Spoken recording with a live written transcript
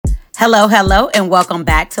Hello, hello, and welcome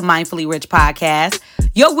back to Mindfully Rich Podcast,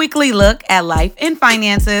 your weekly look at life and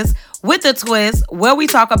finances with a twist where we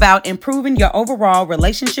talk about improving your overall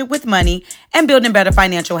relationship with money and building better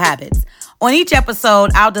financial habits. On each episode,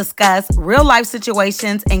 I'll discuss real life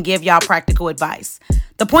situations and give y'all practical advice.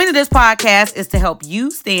 The point of this podcast is to help you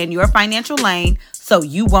stay in your financial lane so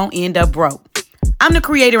you won't end up broke. I'm the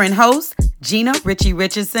creator and host, Gina Richie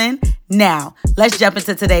Richardson. Now, let's jump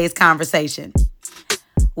into today's conversation.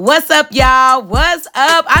 What's up, y'all? What's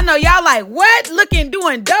up? I know y'all like, what? Looking,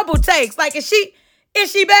 doing double takes. Like, is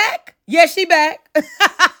she back? Yes, she back.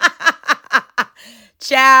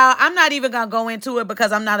 Child, I'm not even going to go into it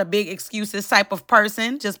because I'm not a big excuses type of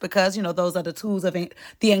person, just because, those are the tools of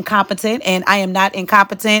the incompetent, and I am not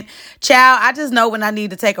incompetent. Child, I just know when I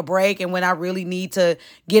need to take a break and when I really need to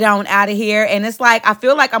get on out of here. And it's like, I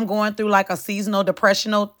feel like I'm going through like a seasonal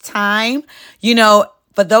depressional time,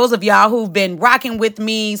 For those of y'all who've been rocking with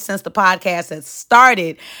me since the podcast has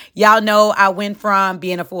started, y'all know I went from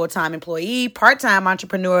being a full-time employee, part-time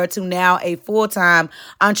entrepreneur to now a full-time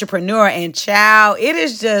entrepreneur. And child,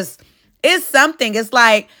 it's something. It's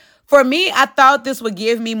like, for me, I thought this would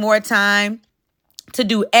give me more time to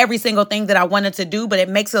do every single thing that I wanted to do, but it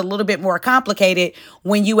makes it a little bit more complicated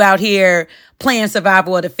when you out here playing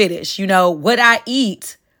survival of the fittest. What I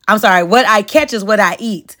catch is what I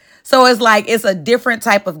eat. So it's like, it's a different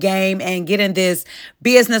type of game, and getting this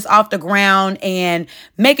business off the ground and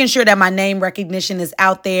making sure that my name recognition is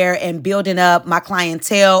out there and building up my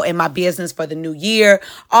clientele and my business for the new year.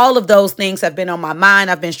 All of those things have been on my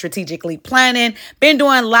mind. I've been strategically planning, been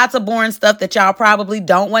doing lots of boring stuff that y'all probably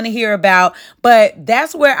don't want to hear about, but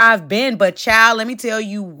that's where I've been. But child, let me tell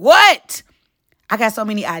you what. I got so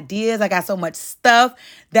many ideas. I got so much stuff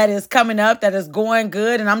that is coming up that is going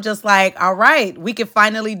good. And I'm just like, all right, we can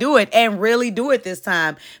finally do it and really do it this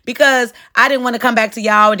time, because I didn't want to come back to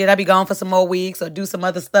y'all and then I'd be gone for some more weeks or do some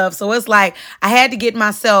other stuff. So it's like, I had to get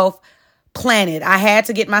myself planted. I had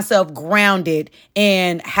to get myself grounded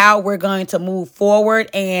in how we're going to move forward,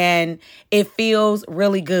 and it feels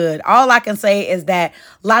really good. All I can say is that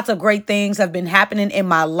lots of great things have been happening in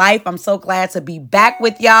my life. I'm so glad to be back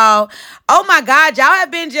with y'all. Oh my God, y'all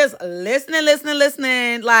have been just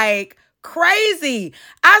listening like crazy.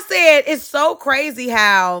 I said it's so crazy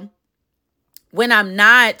how when I'm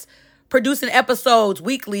not producing episodes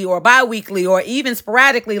weekly or bi-weekly or even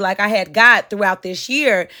sporadically like I had got throughout this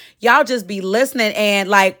year, y'all just be listening, and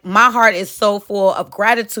like my heart is so full of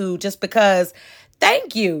gratitude just because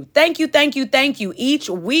thank you. Each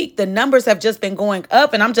week, the numbers have just been going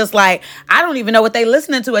up, and I'm just like, I don't even know what they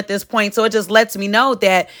listening to at this point. So it just lets me know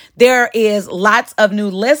that there is lots of new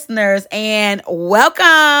listeners, and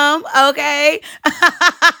welcome. Okay.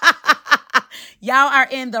 Y'all are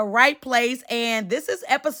in the right place, and this is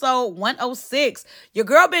episode 106. Your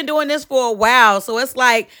girl been doing this for a while, so it's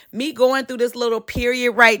like me going through this little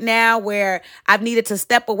period right now where I've needed to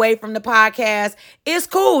step away from the podcast. It's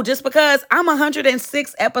cool just because I'm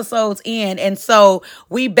 106 episodes in, and so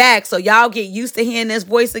we back. So y'all get used to hearing this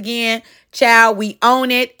voice again. Child, we own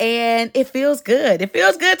it, and it feels good. It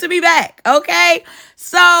feels good to be back, okay?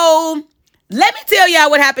 So let me tell y'all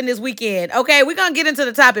what happened this weekend, okay? We're going to get into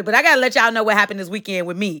the topic, but I got to let y'all know what happened this weekend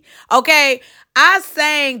with me, okay? I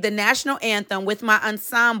sang the national anthem with my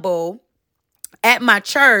ensemble at my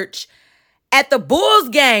church at the Bulls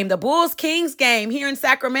game, the Bulls-Kings game here in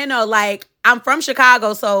Sacramento. Like, I'm from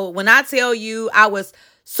Chicago, so when I tell you I was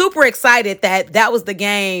super excited that was the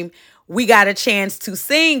game we got a chance to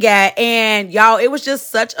sing at. And y'all, it was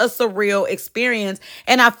just such a surreal experience.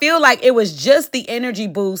 And I feel like it was just the energy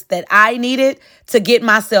boost that I needed to get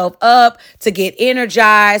myself up, to get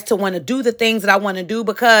energized, to want to do the things that I want to do,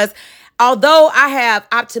 because although I have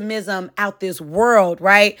optimism out this world,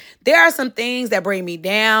 right, there are some things that bring me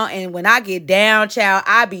down. And when I get down, child,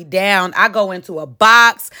 I be down. I go into a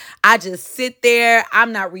box. I just sit there.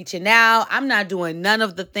 I'm not reaching out. I'm not doing none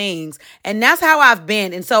of the things. And that's how I've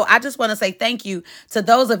been. And so I just want to say thank you to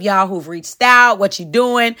those of y'all who've reached out. What you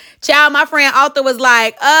doing? Child, my friend Arthur was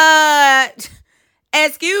like,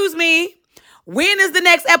 excuse me, when is the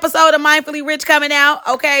next episode of Mindfully Rich coming out?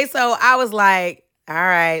 Okay, so I was like, all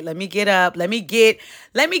right, let me get up,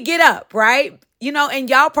 right? And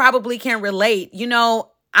y'all probably can relate.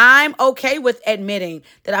 I'm okay with admitting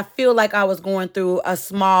that I feel like I was going through a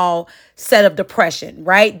small set of depression,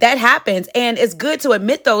 right? That happens. And it's good to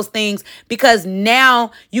admit those things because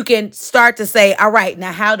now you can start to say, all right,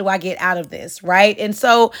 now how do I get out of this, right? And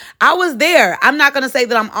so I was there. I'm not going to say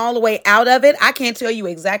that I'm all the way out of it. I can't tell you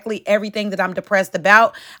exactly everything that I'm depressed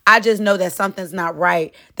about. I just know that something's not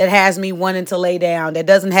right that has me wanting to lay down, that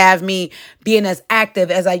doesn't have me being as active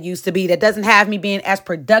as I used to be, that doesn't have me being as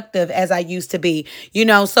productive as I used to be,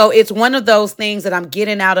 so it's one of those things that I'm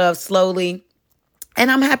getting out of slowly.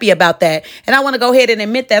 And I'm happy about that. And I want to go ahead and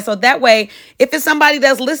admit that. So that way, if it's somebody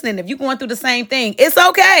that's listening, if you're going through the same thing, it's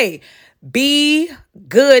okay. Be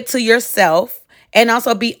good to yourself and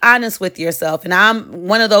also be honest with yourself. And I'm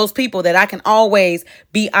one of those people that I can always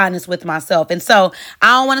be honest with myself. And so I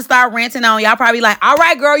don't want to start ranting on y'all. Probably like, all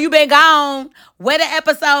right, girl, you been gone. Where the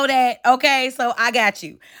episode at? Okay, so I got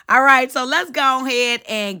you. All right, so let's go ahead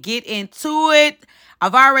and get into it.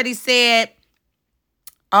 I've already said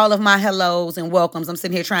all of my hellos and welcomes. I'm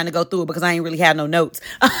sitting here trying to go through it because I ain't really had no notes.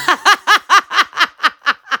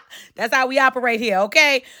 That's how we operate here,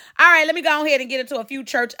 okay? All right, let me go ahead and get into a few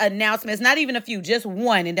church announcements. Not even a few, just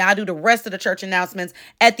one. And then I'll do the rest of the church announcements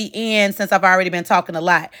at the end since I've already been talking a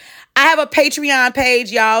lot. I have a Patreon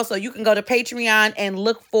page, y'all, so you can go to Patreon and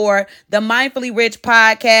look for the Mindfully Rich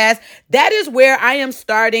podcast. That is where I am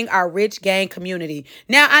starting our Rich Gang community.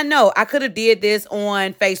 Now, I know I could have did this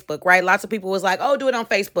on Facebook, right? Lots of people was like, oh, do it on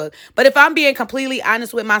Facebook. But if I'm being completely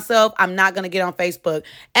honest with myself, I'm not going to get on Facebook.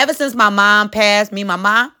 Ever since my mom passed, my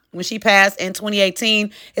mom, when she passed in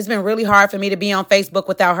 2018, it's been really hard for me to be on Facebook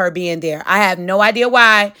without her being there. I have no idea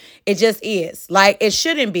why. It just is. Like, it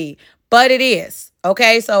shouldn't be, but it is.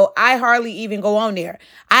 Okay, so I hardly even go on there.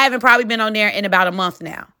 I haven't probably been on there in about a month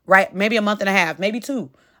now, right? Maybe a month and a half, maybe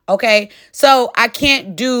 2. Okay, so I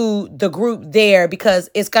can't do the group there because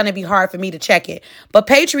it's going to be hard for me to check it. But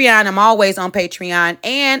Patreon, I'm always on Patreon.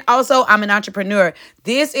 And also, I'm an entrepreneur.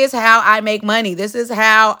 This is how I make money. This is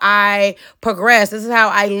how I progress. This is how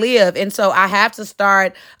I live. And so I have to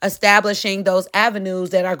start establishing those avenues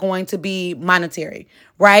that are going to be monetary,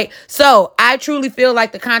 right? So I truly feel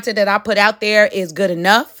like the content that I put out there is good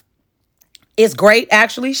enough. It's great,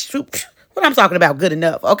 actually. What I'm talking about, good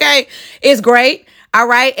enough, okay? It's great. All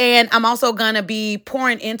right. And I'm also going to be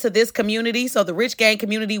pouring into this community. So the Rich Gang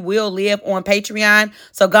community will live on Patreon.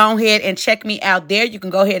 So go ahead and check me out there. You can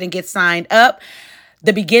go ahead and get signed up.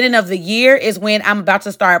 The beginning of the year is when I'm about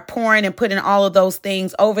to start pouring and putting all of those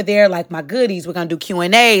things over there, like my goodies. We're going to do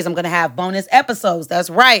Q&As. I'm going to have bonus episodes. That's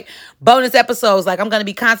right. Bonus episodes. Like I'm going to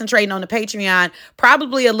be concentrating on the Patreon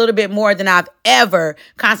probably a little bit more than I've ever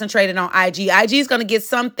concentrated on IG. IG is going to get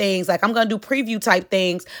some things. Like I'm going to do preview type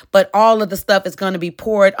things, but all of the stuff is going to be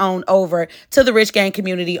poured on over to the Rich Gang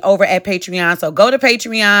community over at Patreon. So go to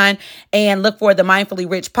Patreon and look for the Mindfully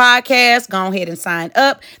Rich podcast. Go ahead and sign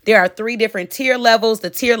up. There are 3 different tier levels. The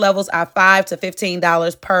tier levels are $5 to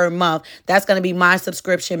 $15 per month. That's going to be my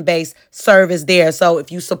subscription-based service there. So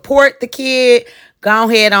if you support the kid, go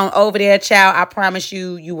ahead on over there, child. I promise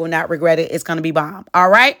you, you will not regret it. It's going to be bomb. All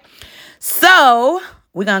right. So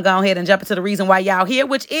we're going to go ahead and jump into the reason why y'all here,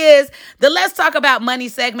 which is the Let's Talk About Money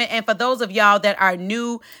segment. And for those of y'all that are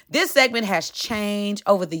new, this segment has changed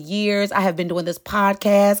over the years. I have been doing this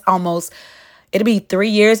podcast it'll be 3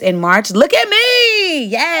 years in March. Look at me.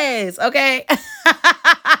 Yes. Okay.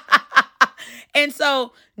 And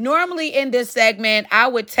so normally in this segment, I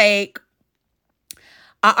would take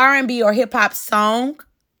a R&B or hip hop song,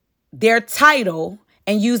 their title,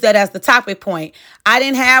 and use that as the topic point. I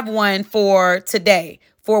didn't have one for today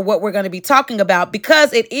for what we're going to be talking about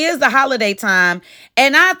because it is the holiday time.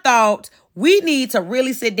 And I thought we need to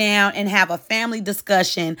really sit down and have a family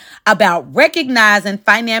discussion about recognizing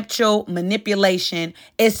financial manipulation,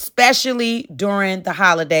 especially during the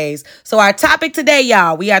holidays. So our topic today,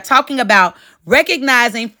 y'all, we are talking about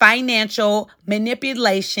recognizing financial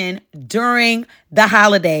manipulation during the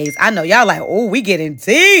holidays. I know y'all like, oh, we getting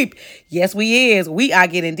deep. Yes, we is. We are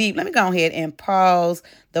getting deep. Let me go ahead and pause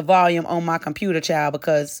the volume on my computer, child,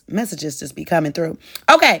 because messages just be coming through.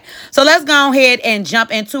 Okay, so let's go ahead and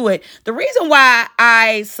jump into it. The reason why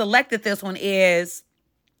I selected this one is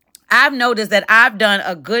I've noticed that I've done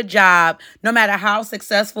a good job, no matter how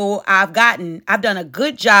successful I've gotten, I've done a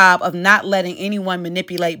good job of not letting anyone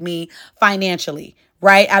manipulate me financially,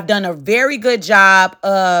 right? I've done a very good job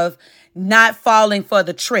of not falling for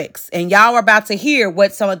the tricks. And y'all are about to hear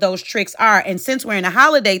what some of those tricks are. And since we're in a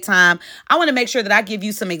holiday time, I want to make sure that I give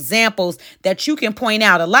you some examples that you can point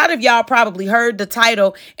out. A lot of y'all probably heard the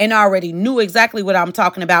title and already knew exactly what I'm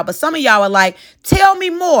talking about. But some of y'all are like, tell me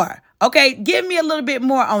more. Okay, give me a little bit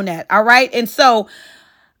more on that. All right. And so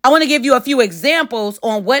I want to give you a few examples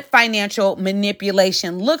on what financial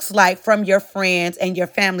manipulation looks like from your friends and your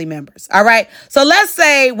family members. All right. So let's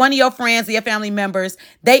say one of your friends or your family members,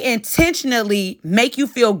 they intentionally make you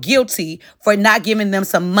feel guilty for not giving them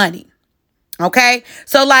some money. Okay.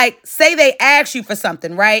 So like, say they ask you for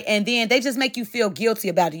something, right? And then they just make you feel guilty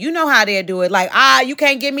about it. You know how they do it. Like, you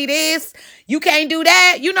can't give me this. You can't do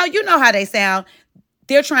that. You know how they sound.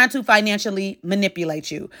 They're trying to financially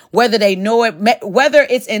manipulate you, whether they know it, whether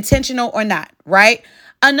it's intentional or not, right?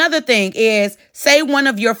 Another thing is, say one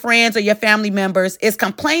of your friends or your family members is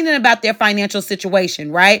complaining about their financial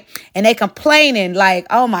situation, right? And they complaining like,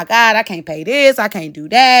 oh my God, I can't pay this. I can't do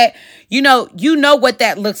that. You know what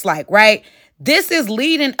that looks like, right? This is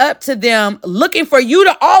leading up to them looking for you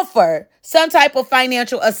to offer some type of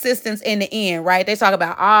financial assistance in the end, right? They talk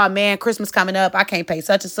about, oh man, Christmas coming up. I can't pay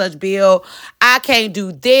such and such bill. I can't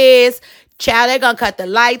do this. Child, they're going to cut the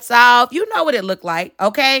lights off. You know what it looked like,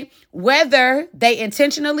 okay? Whether they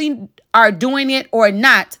intentionally are doing it or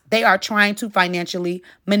not, they are trying to financially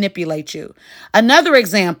manipulate you. Another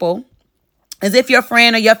example is if your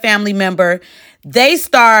friend or your family member, they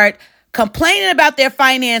start complaining about their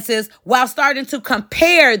finances while starting to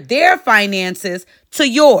compare their finances to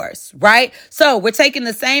yours, right? So we're taking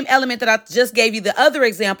the same element that I just gave you the other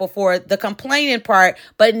example for, the complaining part,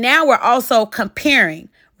 but now we're also comparing,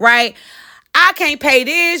 right? I can't pay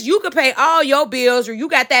this. You can pay all your bills, or you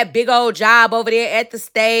got that big old job over there at the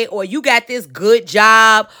state, or you got this good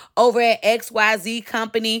job over at XYZ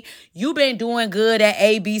company. You've been doing good at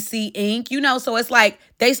ABC Inc. So it's like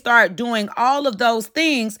they start doing all of those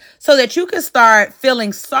things so that you can start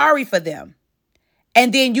feeling sorry for them.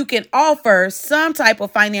 And then you can offer some type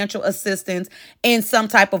of financial assistance in some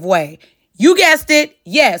type of way. You guessed it.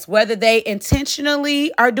 Yes, whether they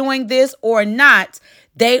intentionally are doing this or not,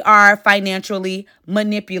 they are financially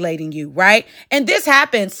manipulating you, right? And this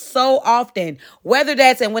happens so often, whether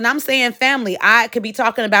that's, and when I'm saying family, I could be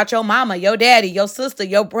talking about your mama, your daddy, your sister,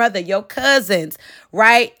 your brother, your cousins,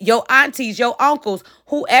 right? Your aunties, your uncles,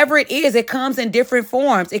 whoever it is, it comes in different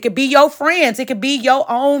forms. It could be your friends. It could be your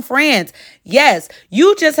own friends. Yes,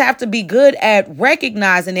 you just have to be good at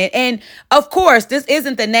recognizing it. And of course, this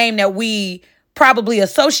isn't the name that we probably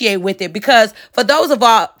associate with it, because for those of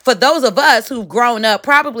us who've grown up,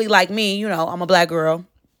 probably like me, I'm a Black girl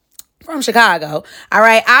from Chicago. All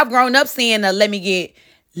right. I've grown up seeing the let me get,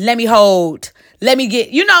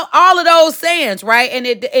 all of those sayings, right? And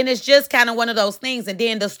it's just kind of one of those things. And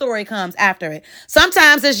then the story comes after it.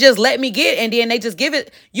 Sometimes it's just let me get, and then they just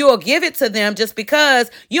you'll give it to them just because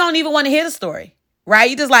you don't even want to hear the story.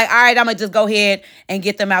 Right? You just like, all right, I'm going to just go ahead and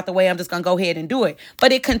get them out the way. I'm just going to go ahead and do it.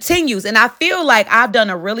 But it continues. And I feel like I've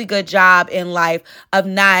done a really good job in life of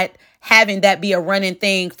not having that be a running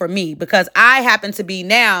thing for me, because I happen to be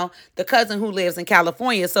now the cousin who lives in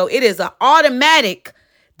California. So it is an automatic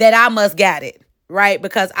that I must get it. Right?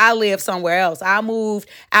 Because I live somewhere else. I moved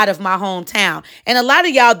out of my hometown. And a lot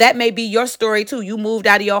of y'all, that may be your story too. You moved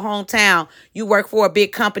out of your hometown. You work for a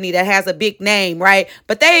big company that has a big name, right?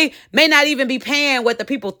 But they may not even be paying what the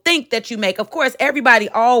people think that you make. Of course, everybody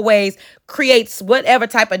always creates whatever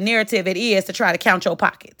type of narrative it is to try to count your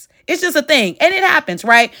pockets. It's just a thing. And it happens,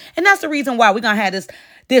 right? And that's the reason why we're going to have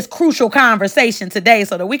this crucial conversation today,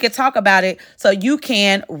 so that we can talk about it, so you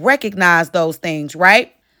can recognize those things,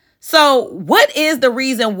 right? So what is the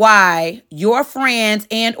reason why your friends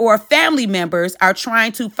and or family members are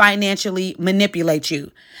trying to financially manipulate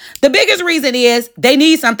you? The biggest reason is they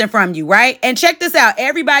need something from you, right? And check this out.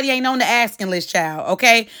 Everybody ain't on the asking list, child,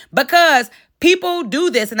 okay? Because people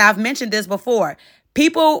do this, and I've mentioned this before.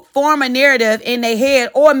 People form a narrative in their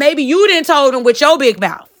head, or maybe you didn't told them with your big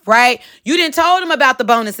mouth. Right? You didn't told them about the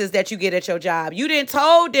bonuses that you get at your job. You didn't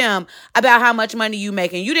told them about how much money you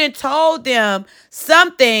making. You didn't told them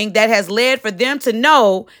something that has led for them to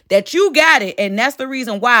know that you got it. And that's the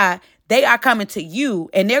reason why they are coming to you,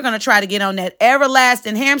 and they're going to try to get on that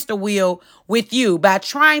everlasting hamster wheel with you by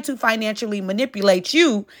trying to financially manipulate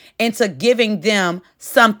you into giving them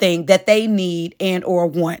something that they need and or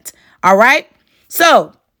want. All right?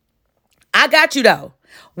 So I got you though.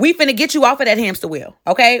 We finna get you off of that hamster wheel,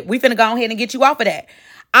 okay? We finna go ahead and get you off of that.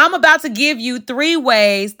 I'm about to give you 3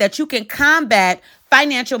 ways that you can combat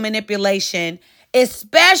financial manipulation,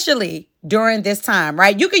 especially during this time,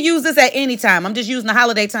 right? You can use this at any time. I'm just using the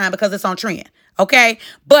holiday time because it's on trend, okay?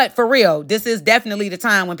 But for real, this is definitely the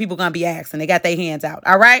time when people gonna be asking. They got their hands out,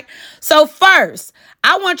 all right? So first,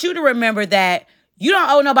 I want you to remember that you don't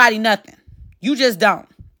owe nobody nothing. You just don't.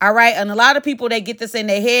 All right. And a lot of people, they get this in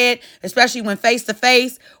their head, especially when face to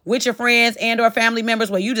face with your friends and or family members,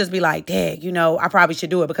 where you just be like, dang, I probably should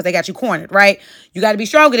do it because they got you cornered, right? You got to be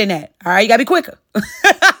stronger than that. All right. You got to be quicker.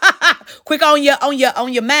 Quick on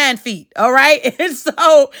your mind feet. All right. And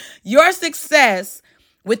so your success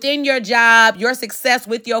within your job, your success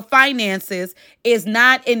with your finances is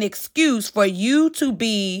not an excuse for you to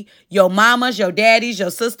be your mamas, your daddies,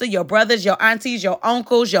 your sister, your brothers, your aunties, your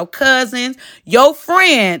uncles, your cousins, your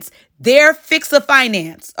friends, their fix of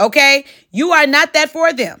finance. Okay. You are not that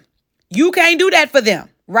for them. You can't do that for them,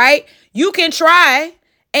 right? You can try.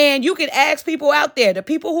 And you can ask people out there, the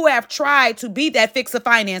people who have tried to be that fix of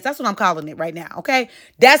finance. That's what I'm calling it right now, okay?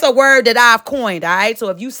 That's a word that I've coined, all right? So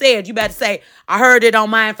if you say it, you better say, I heard it on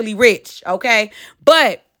Mindfully Rich, okay?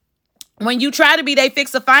 But when you try to be that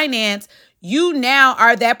fix of finance, you now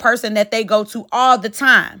are that person that they go to all the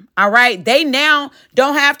time, all right? They now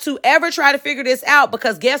don't have to ever try to figure this out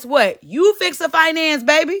because guess what? You fix a finance,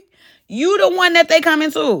 baby. You the one that they come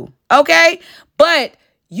into, okay? But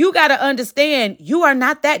you got to understand you are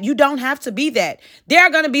not that. You don't have to be that. There are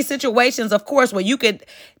going to be situations, of course, where you could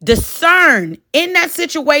discern in that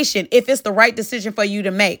situation if it's the right decision for you to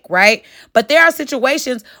make, right? But there are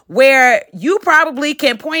situations where you probably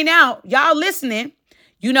can point out, y'all listening,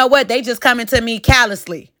 you know what? They just coming to me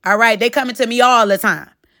callously, all right? They coming to me all the time,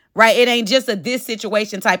 right? It ain't just a this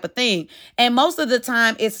situation type of thing. And most of the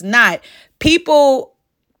time, it's not. People,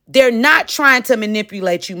 they're not trying to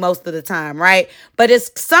manipulate you most of the time, right? But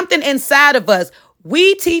it's something inside of us.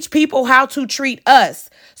 We teach people how to treat us.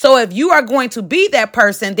 So if you are going to be that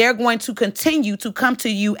person, they're going to continue to come to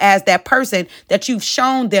you as that person that you've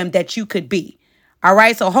shown them that you could be. All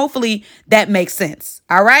right. So hopefully that makes sense.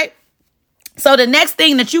 All right. So the next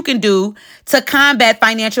thing that you can do to combat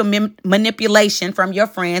financial manipulation from your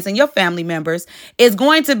friends and your family members is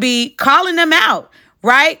going to be calling them out,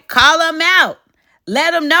 right? Call them out.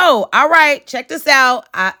 Let them know. All right, check this out.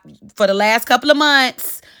 For the last couple of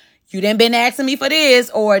months, you done been asking me for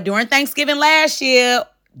this, or during Thanksgiving last year,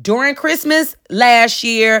 during Christmas last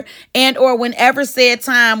year, and or whenever said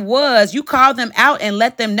time was, you call them out and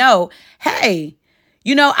let them know, hey,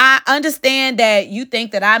 I understand that you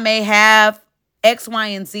think that I may have X, Y,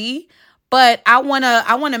 and Z, but I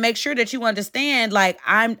wanna make sure that you understand, like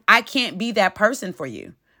I can't be that person for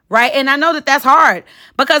you. Right. And I know that that's hard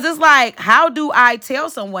because it's like, how do I tell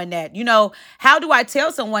someone that, how do I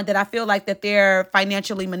tell someone that I feel like that they're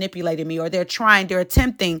financially manipulating me or they're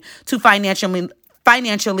attempting to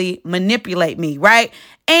financially manipulate me. Right.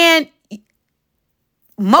 And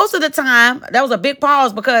most of the time, that was a big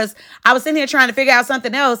pause because I was sitting here trying to figure out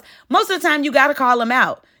something else. Most of the time, you got to call them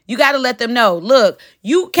out. You got to let them know, look,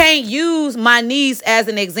 you can't use my niece as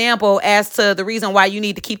an example as to the reason why you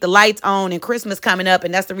need to keep the lights on and Christmas coming up.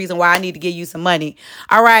 And that's the reason why I need to give you some money.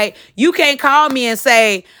 All right. You can't call me and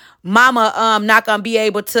say, mama, not going to be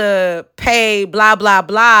able to pay blah, blah,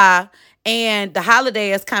 blah. And the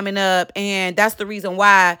holiday is coming up. And that's the reason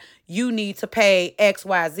why you need to pay X,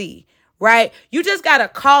 Y, Z. Right. You just got to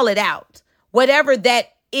call it out. Whatever that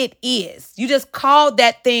it is. You just call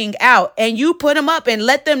that thing out and you put them up and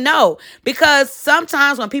let them know, because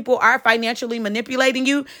sometimes when people are financially manipulating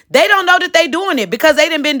you, they don't know that they doing it because they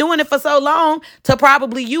done been doing it for so long to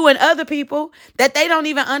probably you and other people that they don't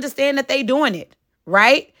even understand that they doing it.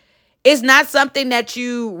 Right. It's not something that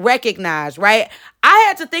you recognize. Right. I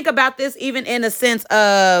had to think about this even in a sense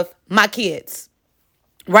of my kids.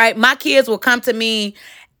 Right. My kids will come to me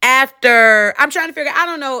after I'm trying to figure, I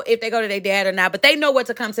don't know if they go to their dad or not, but they know what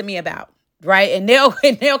to come to me about, right? And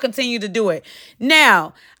they'll continue to do it.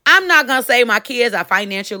 Now, I'm not going to say my kids are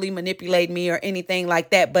financially manipulating me or anything like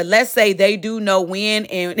that, but let's say they do know when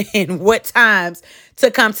and what times to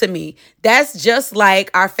come to me. That's just like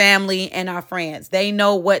our family and our friends. They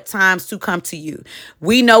know what times to come to you.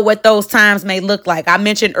 We know what those times may look like. I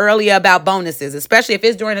mentioned earlier about bonuses, especially if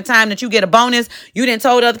it's during the time that you get a bonus, you didn't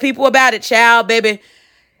told other people about it, child, baby.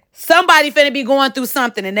 Somebody finna be going through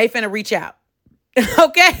something and they finna reach out.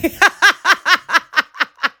 Okay? Is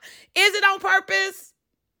it on purpose?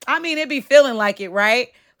 I mean, it be feeling like it, right?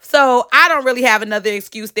 So I don't really have another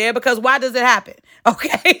excuse there because why does it happen?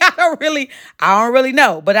 Okay? I don't really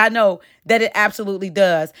know, but I know that it absolutely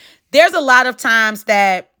does. There's a lot of times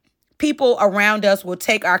that people around us will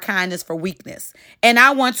take our kindness for weakness. And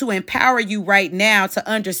I want to empower you right now to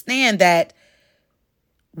understand that.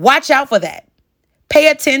 Watch out for that. Pay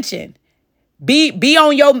attention. Be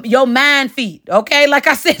on your mind feet, okay? Like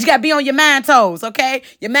I said, you got to be on your mind toes, okay?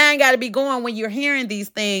 Your mind got to be going when you're hearing these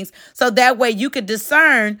things so that way you could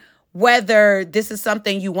discern whether this is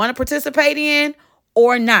something you want to participate in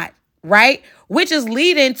or not, right? which is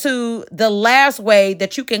leading to the last way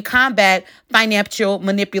that you can combat financial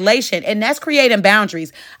manipulation, and that's creating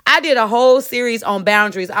boundaries. I did a whole series on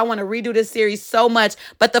boundaries. I want to redo this series so much,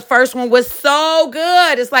 but the first one was so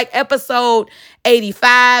good. It's like episode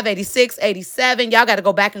 85, 86, 87. Y'all got to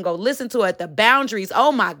go back and go listen to it. The boundaries.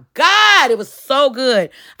 Oh my God. It was so good.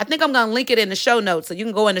 I think I'm going to link it in the show notes. So you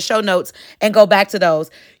can go in the show notes and go back to those.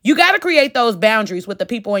 You got to create those boundaries with the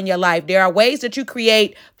people in your life. There are ways that you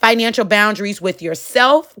create financial boundaries with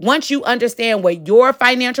yourself. Once you understand what your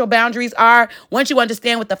financial boundaries are, once you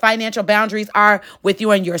understand what the financial boundaries are with you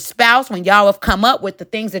and your spouse, when y'all have come up with the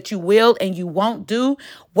things that you will and you won't do,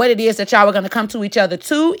 what it is that y'all are going to come to each other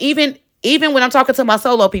to, even when I'm talking to my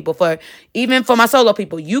solo people, for my solo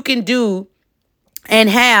people, you can do and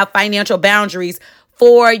have financial boundaries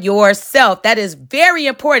for yourself. That is very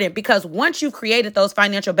important, because once you've created those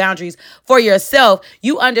financial boundaries for yourself,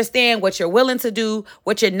 you understand what you're willing to do,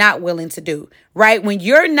 what you're not willing to do, right? When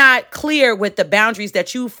you're not clear with the boundaries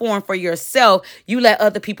that you form for yourself, you let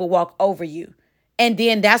other people walk over you. And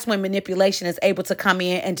then that's when manipulation is able to come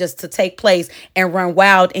in and just to take place and run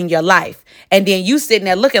wild in your life. And then you sitting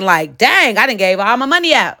there looking like, dang, I done gave all my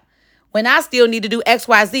money out when I still need to do X,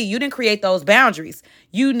 Y, Z. You didn't create those boundaries.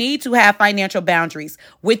 You need to have financial boundaries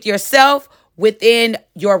with yourself, within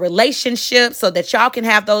your relationship, so that y'all can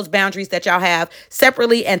have those boundaries that y'all have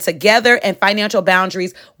separately and together, and financial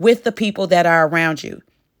boundaries with the people that are around you.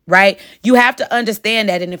 Right? You have to understand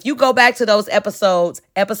that. And if you go back to those episodes,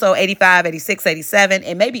 episode 85, 86, 87,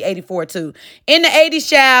 and maybe 84 too, in the 80s,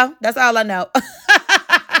 child, that's all I know.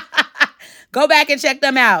 Go back and check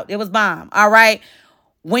them out. It was bomb. All right.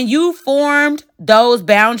 When you formed those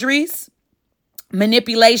boundaries,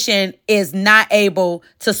 manipulation is not able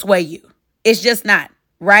to sway you. It's just not.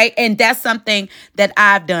 Right? And that's something that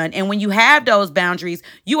I've done. And when you have those boundaries,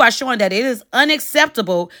 you are showing that it is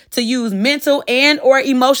unacceptable to use mental and or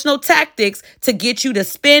emotional tactics to get you to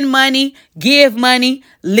spend money, give money,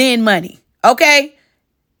 lend money. Okay?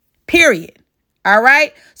 Period. All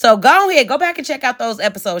right? So go ahead, go back and check out those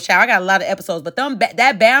episodes, child. I got a lot of episodes, but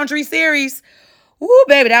that boundary series, woo,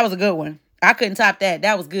 baby, that was a good one. I couldn't top that.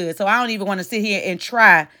 That was good. So I don't even want to sit here and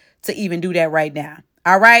try to even do that right now.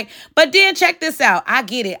 All right. But then check this out. I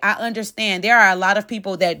get it. I understand. There are a lot of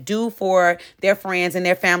people that do for their friends and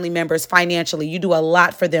their family members financially. You do a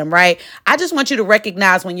lot for them, right? I just want you to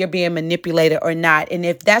recognize when you're being manipulated or not. And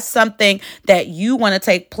if that's something that you want to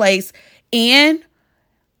take part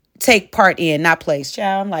in, not place.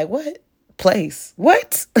 Child, I'm like, what? Place?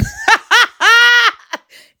 What?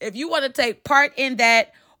 If you want to take part in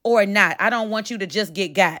that or not, I don't want you to just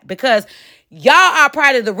get got, because y'all are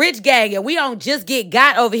part of the rich gang and we don't just get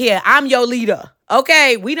got over here. I'm your leader.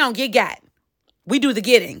 Okay. We don't get got. We do the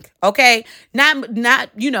getting. Okay. Not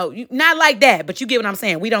like that, but you get what I'm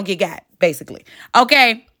saying. We don't get got, basically.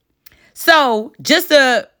 Okay. So just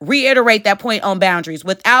to reiterate that point on boundaries,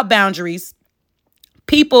 without boundaries,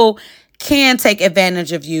 people can take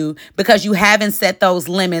advantage of you because you haven't set those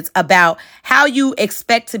limits about how you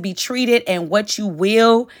expect to be treated and what you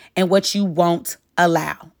will and what you won't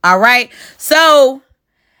allow. All right. So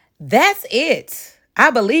that's it.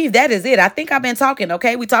 I believe that is it. I think I've been talking.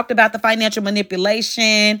 Okay. We talked about the financial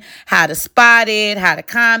manipulation, how to spot it, how to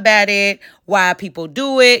combat it, why people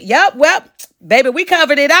do it. Yep. Well, baby, we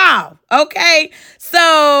covered it all. Okay.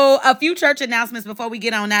 So a few church announcements before we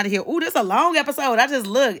get on out of here. Ooh, this is a long episode. I just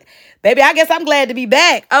looked. Baby, I guess I'm glad to be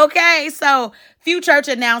back. Okay. So few church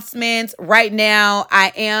announcements. Right now,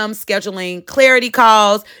 I am scheduling clarity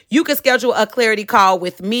calls. You can schedule a clarity call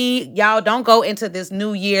with me. Y'all don't go into this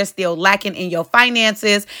new year still lacking in your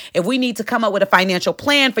finances. If we need to come up with a financial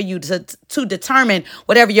plan for you to determine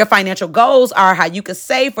whatever your financial goals are, how you can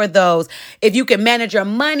save for those, if you can manage your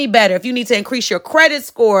money better, if you need to increase your credit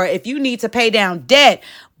score, if you need to pay down debt,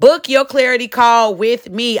 book your clarity call with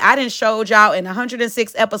me. I done showed y'all in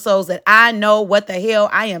 106 episodes that I know what the hell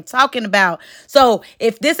I am talking about. So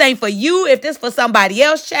if this ain't for you, if this for somebody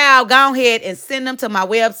else, child, go ahead and send them to my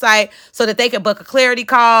website so that they can book a clarity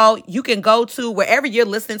call. You can go to wherever you're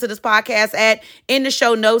listening to this podcast at. In the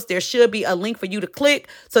show notes, there should be a link for you to click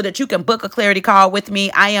so that you can book a clarity call with me.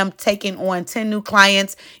 I am taking on 10 new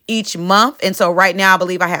clients each month. And so right now, I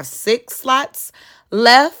believe I have 6 slots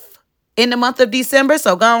left in the month of December.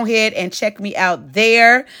 So go ahead and check me out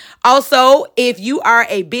there. Also, if you are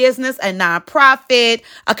a business, a nonprofit,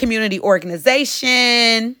 a community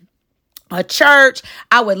organization, a church,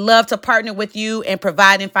 I would love to partner with you in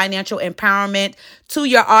providing financial empowerment to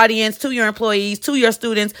your audience, to your employees, to your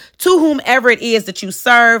students, to whomever it is that you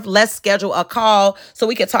serve. Let's schedule a call so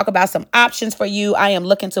we can talk about some options for you. I am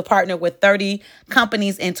looking to partner with 30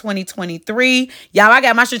 companies in 2023. Y'all, I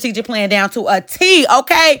got my strategic plan down to a T,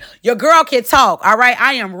 okay? Your girl can talk, all right?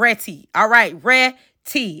 I am ready, all right? Ready.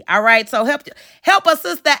 All right. So help a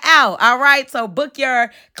sister out. All right. So book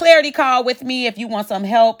your clarity call with me if you want some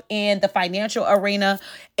help in the financial arena,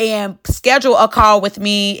 and schedule a call with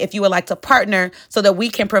me if you would like to partner so that we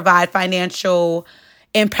can provide financial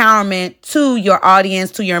empowerment to your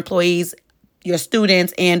audience, to your employees, your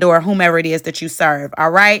students, and or whomever it is that you serve.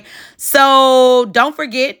 All right. So don't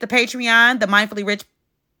forget the Patreon, the Mindfully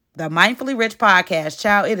Rich podcast.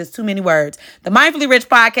 Child, it is too many words. The Mindfully Rich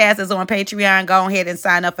podcast is on Patreon. Go ahead and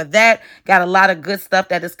sign up for that. Got a lot of good stuff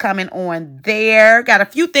that is coming on there. Got a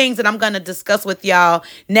few things that I'm going to discuss with y'all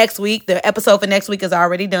next week. The episode for next week is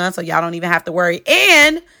already done, so y'all don't even have to worry.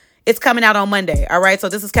 And it's coming out on Monday. All right. So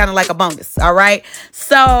this is kind of like a bonus. All right.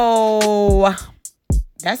 So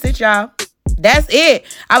that's it, y'all. That's it.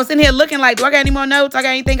 I was sitting here looking like, do I got any more notes? I got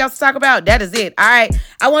anything else to talk about? That is it. All right.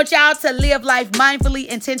 I want y'all to live life mindfully,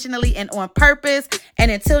 intentionally, and on purpose.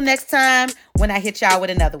 And until next time, when I hit y'all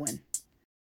with another one.